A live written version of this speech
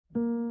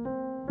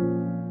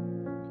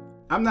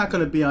I'm not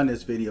going to be on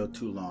this video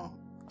too long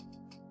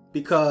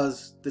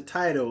because the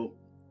title,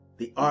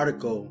 the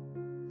article,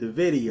 the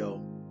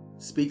video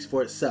speaks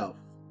for itself.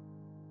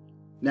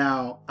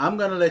 Now, I'm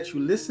going to let you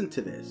listen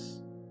to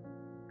this,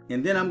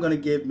 and then I'm going to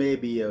give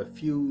maybe a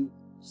few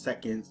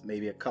seconds,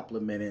 maybe a couple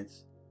of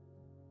minutes,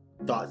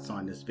 thoughts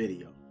on this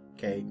video,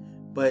 okay?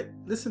 But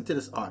listen to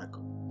this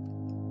article.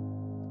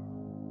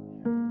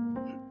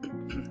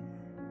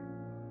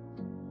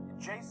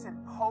 Jason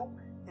Pope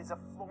is a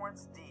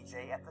Florence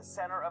DJ at the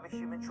center of a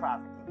human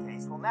trafficking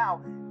case. Well,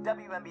 now,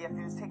 WMBF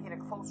News taking a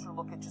closer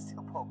look at just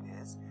who Pope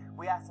is.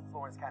 We asked the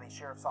Florence County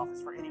Sheriff's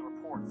Office for any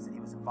reports that he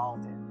was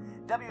involved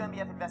in.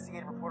 WMBF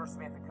investigative reporter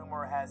Samantha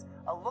Coomer has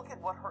a look at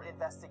what her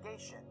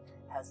investigation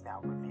has now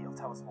revealed.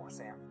 Tell us more,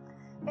 Sam.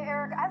 Hey,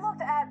 Eric, I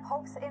looked at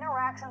Pope's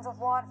interactions with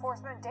law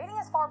enforcement dating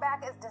as far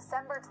back as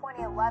December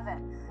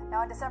 2011.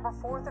 Now, on December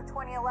 4th of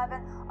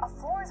 2011, a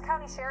Florence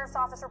County Sheriff's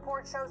Office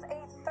report shows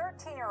a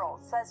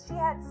 13-year-old says she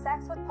had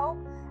sex with Pope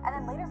and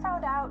then later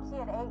found out he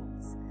had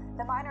AIDS.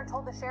 The minor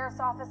told the Sheriff's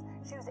Office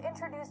she was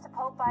introduced to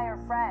Pope by her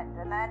friend,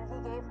 and then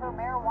he gave her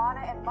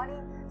marijuana and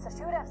money so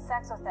she would have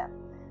sex with him.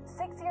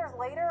 6 years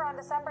later, on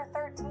December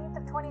 13th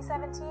of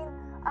 2017,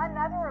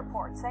 another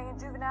report saying a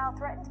juvenile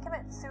threatened to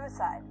commit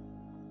suicide,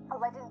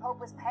 alleging Pope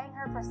was paying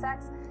her for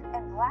sex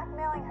and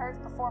blackmailing her to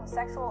perform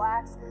sexual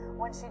acts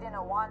when she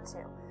didn't want to.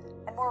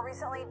 And more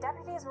recently,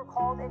 deputies were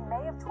called in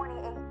May of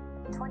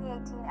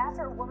 2018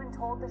 after a woman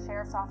told the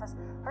Sheriff's Office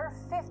her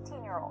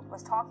 15-year-old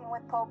was talking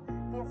with Pope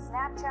via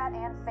Snapchat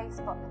and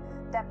Facebook.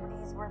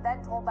 Deputies were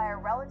then told by a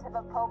relative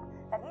of Pope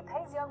that he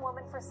pays young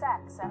women for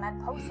sex and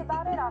then posts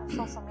about it on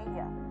social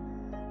media.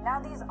 Now,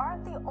 these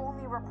aren't the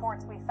only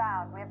reports we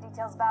found. We have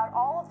details about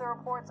all of the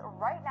reports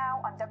right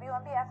now on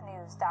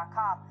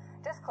WMBFnews.com.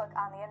 Just click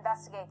on the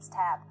Investigates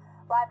tab.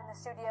 Live in the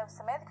studio,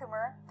 Samantha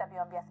Coomer,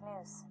 WMBF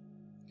News.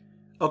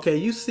 Okay,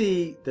 you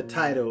see the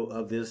title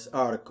of this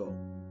article.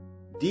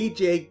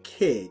 DJ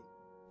Kid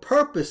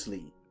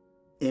purposely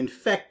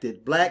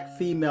infected black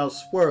female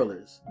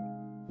swirlers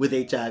with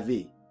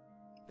HIV.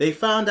 They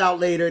found out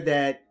later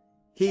that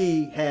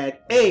he had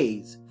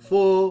AIDS,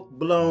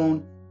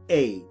 full-blown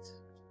AIDS.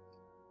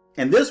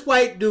 And this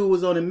white dude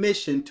was on a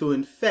mission to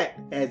infect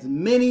as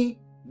many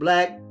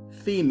black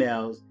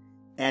females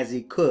as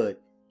he could.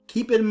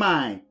 Keep in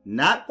mind,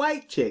 not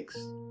white chicks.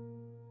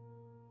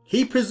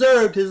 He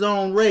preserved his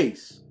own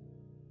race,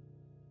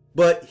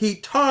 but he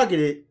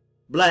targeted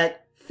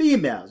black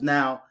females.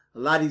 Now, a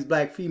lot of these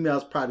black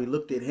females probably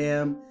looked at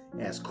him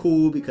as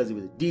cool because he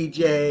was a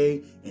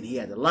DJ and he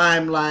had the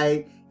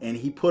limelight and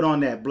he put on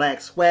that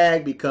black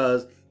swag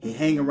because he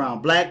hang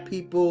around black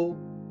people.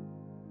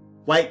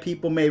 White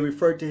people may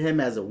refer to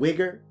him as a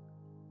wigger,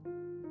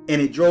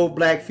 and it drove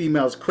black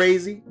females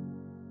crazy.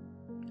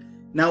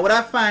 Now, what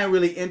I find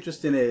really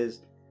interesting is,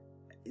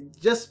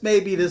 just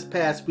maybe this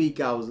past week,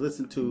 I was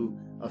listening to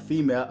a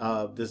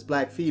female, this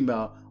black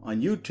female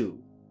on YouTube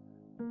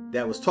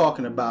that was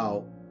talking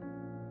about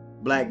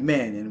black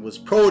men and was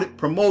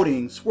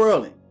promoting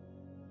swirling.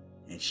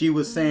 And she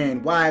was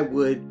saying, why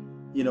would,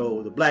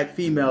 the black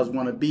females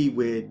want to be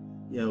with,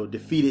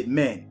 defeated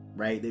men,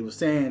 right? They were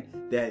saying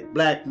that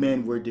black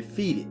men were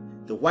defeated.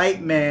 The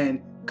white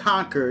man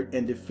conquered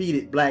and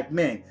defeated black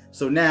men.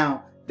 So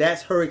now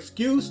that's her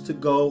excuse to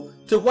go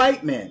to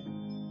white men.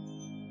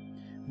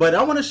 But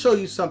I want to show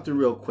you something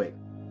real quick.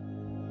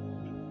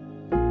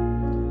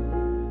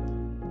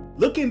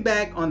 Looking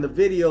back on the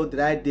video that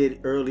I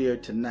did earlier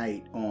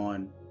tonight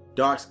on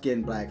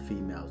dark-skinned black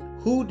females,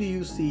 who do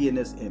you see in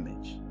this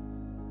image?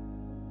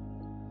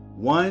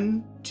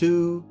 1,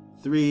 2,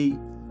 3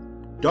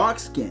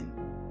 dark-skinned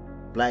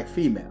black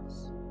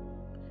females.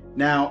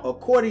 Now,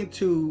 according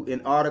to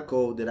an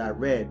article that I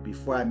read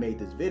before I made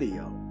this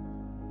video,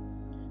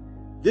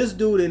 this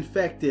dude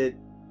infected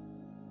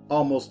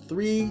almost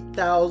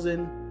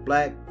 3,000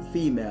 black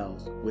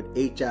females with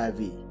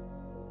HIV.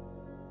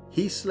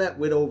 He slept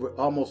with over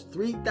almost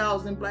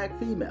 3,000 black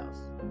females.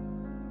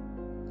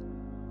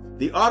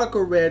 The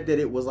article read that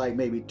it was like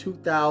maybe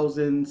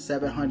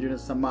 2,700 and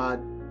some odd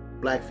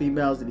black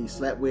females that he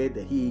slept with,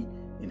 that he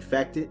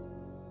infected,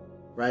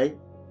 right?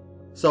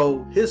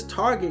 So his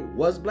target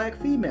was black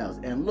females.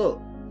 And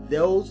look,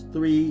 those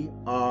 3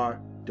 are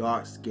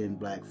dark-skinned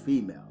black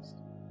females.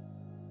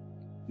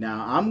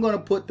 Now, I'm going to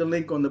put the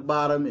link on the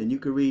bottom and you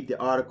can read the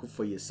article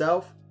for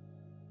yourself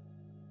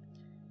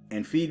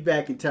and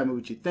feedback and tell me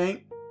what you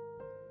think.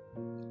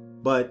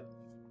 But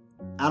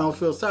I don't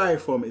feel sorry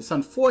for them. It's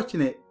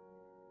unfortunate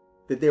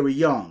that they were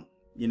young.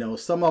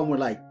 Some of them were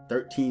like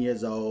 13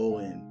 years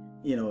old and,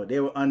 they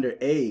were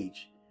underage.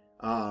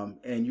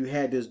 And you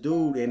had this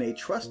dude and they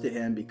trusted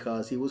him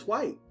because he was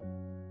white.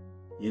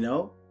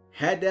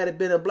 Had that have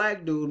been a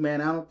black dude, man,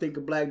 I don't think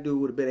a black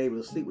dude would have been able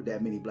to sleep with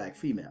that many black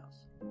females.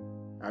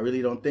 I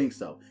really don't think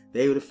so.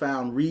 They would have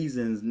found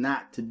reasons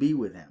not to be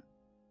with him.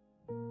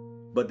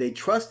 But they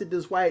trusted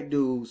this white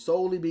dude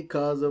solely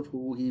because of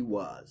who he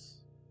was.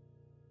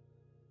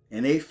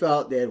 And they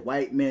felt that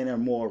white men are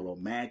more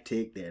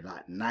romantic. They're a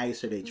lot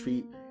nicer. They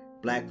treat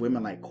black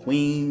women like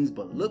queens.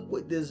 But look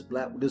what this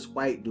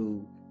white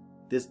dude,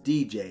 this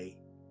DJ,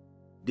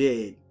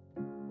 did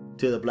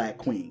to the black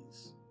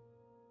queens.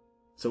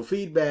 So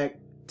feedback,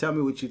 tell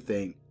me what you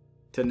think.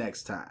 Till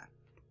next time,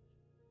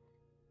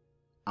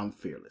 I'm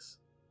Fearless.